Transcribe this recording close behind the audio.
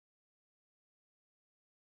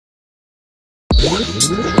Welcome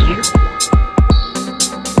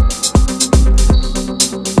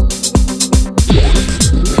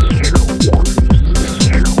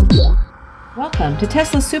to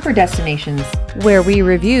Tesla Super Destinations, where we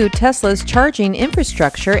review Tesla's charging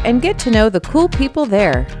infrastructure and get to know the cool people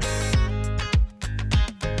there.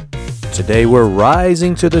 Today we're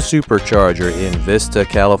rising to the Supercharger in Vista,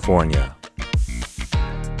 California.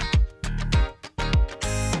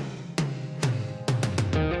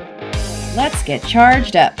 Let's get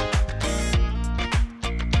charged up.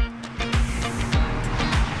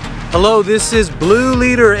 Hello, this is Blue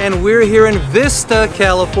Leader and we're here in Vista,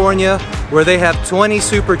 California, where they have 20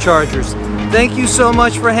 Superchargers. Thank you so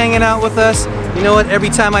much for hanging out with us. You know what, every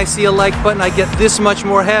time I see a like button, I get this much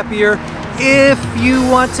more happier. If you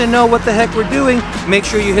want to know what the heck we're doing, make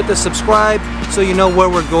sure you hit the subscribe so you know where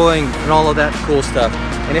we're going and all of that cool stuff.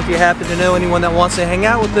 And if you happen to know anyone that wants to hang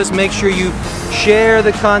out with us, make sure you share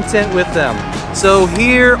the content with them. So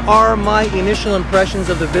here are my initial impressions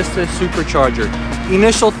of the Vista Supercharger.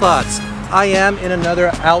 Initial thoughts. I am in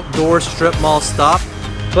another outdoor strip mall stop,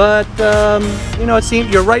 but you know, it seems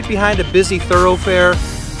you're right behind a busy thoroughfare,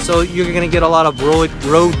 so you're going to get a lot of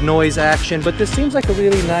road noise action, but this seems like a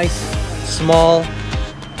really nice small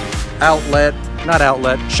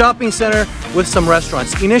shopping center with some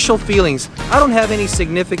restaurants. Initial feelings. I don't have any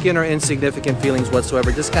significant or insignificant feelings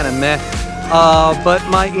whatsoever, just kind of meh. But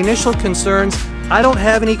my initial concerns, I don't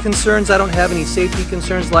have any concerns. I don't have any safety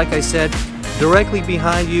concerns. Like I said, directly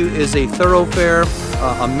behind you is a thoroughfare,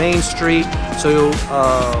 a main street, so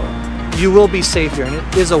you will be safe here, and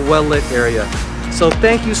it is a well-lit area. So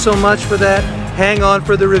thank you so much for that. Hang on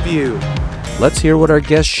for the review. Let's hear what our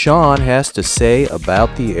guest Sean has to say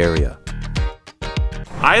about the area.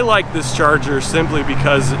 I like this charger simply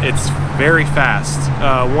because it's very fast.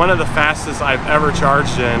 One of the fastest I've ever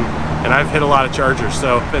charged in, and I've hit a lot of chargers,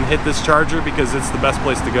 so I've been hit this charger because it's the best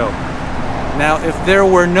place to go. Now, if there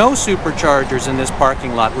were no Superchargers in this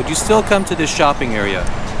parking lot, would you still come to this shopping area?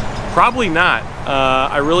 Probably not.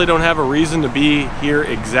 I really don't have a reason to be here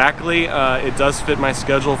exactly. It does fit my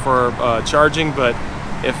schedule for charging, but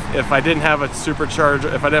if I didn't have a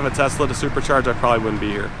Supercharger, if I didn't have a Tesla to supercharge, I probably wouldn't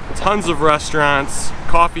be here. Tons of restaurants,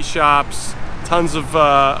 coffee shops, tons of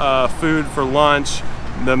food for lunch.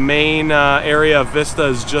 The main area of Vista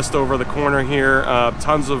is just over the corner here.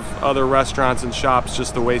 Tons of other restaurants and shops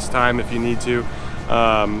just to waste time if you need to.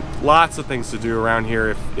 Lots of things to do around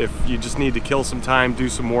here if you just need to kill some time, do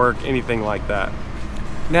some work, anything like that.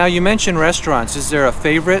 Now, you mentioned restaurants. Is there a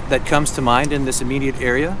favorite that comes to mind in this immediate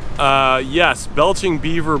area? Yes, Belching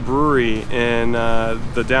Beaver Brewery in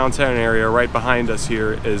the downtown area right behind us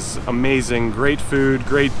here is amazing. Great food,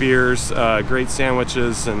 great beers, great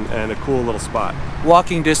sandwiches, and a cool little spot.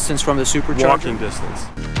 Walking distance from the Supercharger? Walking distance.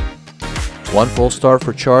 1 full star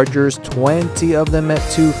for chargers, 20 of them at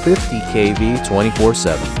 250 kV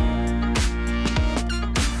 24/7.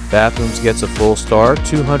 Bathrooms gets a full star,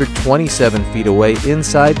 227 feet away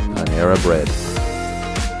inside Panera Bread.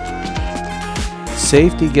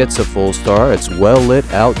 Safety gets a full star, it's well-lit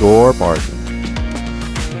outdoor parking.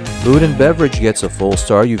 Food and beverage gets a full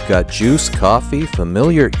star, you've got juice, coffee,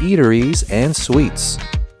 familiar eateries, and sweets.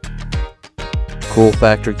 Cool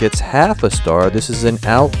factor gets half a star, this is an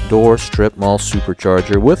outdoor strip mall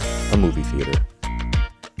supercharger with a movie theater.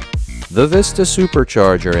 The Vista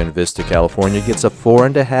Supercharger in Vista, California gets a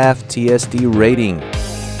 4.5 TSD rating.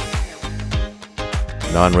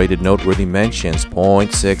 Non-rated noteworthy mentions,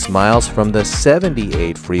 0.6 miles from the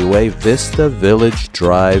 78 Freeway Vista Village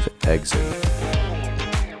Drive exit.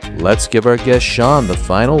 Let's give our guest Sean the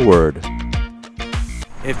final word.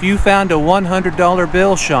 If you found a $100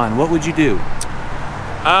 bill, Sean, what would you do?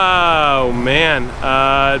 Oh man,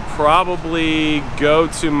 I'd probably go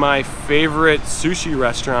to my favorite sushi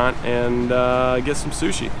restaurant and get some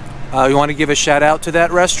sushi. You want to give a shout out to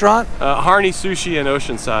that restaurant? Harney Sushi in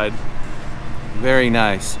Oceanside. Very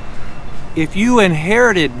nice. If you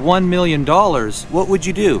inherited $1 million, what would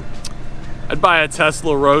you do? I'd buy a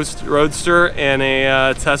Tesla Roadster and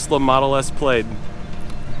a Tesla Model S Plaid.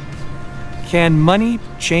 Can money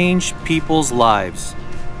change people's lives?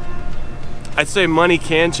 I'd say money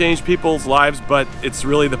can change people's lives, but it's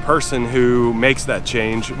really the person who makes that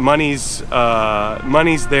change. Money's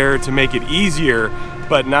there to make it easier,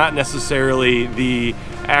 but not necessarily the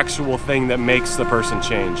actual thing that makes the person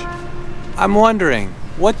change. I'm wondering,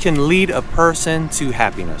 what can lead a person to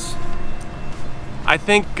happiness? I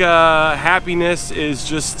think happiness is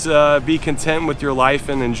just be content with your life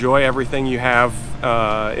and enjoy everything you have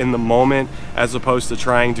in the moment, as opposed to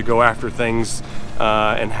trying to go after things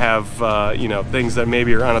and have you know, things that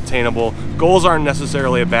maybe are unobtainable. Goals aren't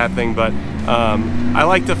necessarily a bad thing, but I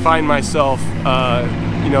like to find myself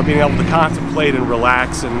you know, being able to contemplate and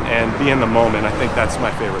relax and be in the moment. I think that's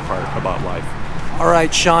my favorite part about life. All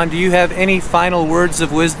right, Sean, do you have any final words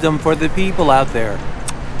of wisdom for the people out there?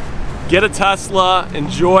 Get a Tesla,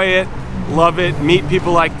 enjoy it, love it, meet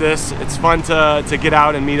people like this. It's fun to get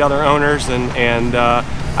out and meet other owners, and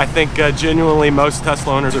I think genuinely most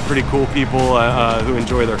Tesla owners are pretty cool people who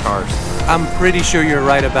enjoy their cars. I'm pretty sure you're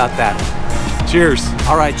right about that. Cheers.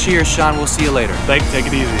 All right, cheers, Sean. We'll see you later. Take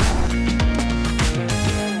it easy.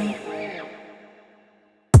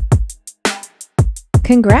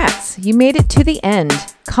 Congrats, you made it to the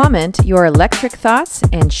end. Comment your electric thoughts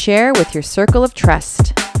and share with your circle of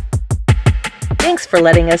trust. Thanks for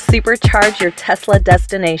letting us supercharge your Tesla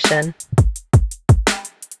destination.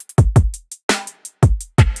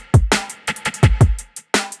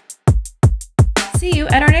 See you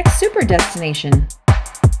at our next super destination.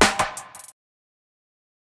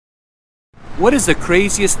 What is the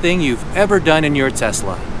craziest thing you've ever done in your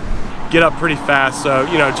Tesla? Get up pretty fast, so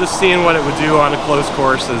you know, just seeing what it would do on a closed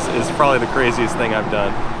course is probably the craziest thing I've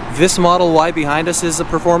done. This Model Y behind us is a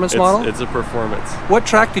performance model? It's a performance. What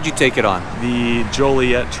track did you take it on? The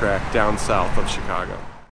Joliet track down south of Chicago.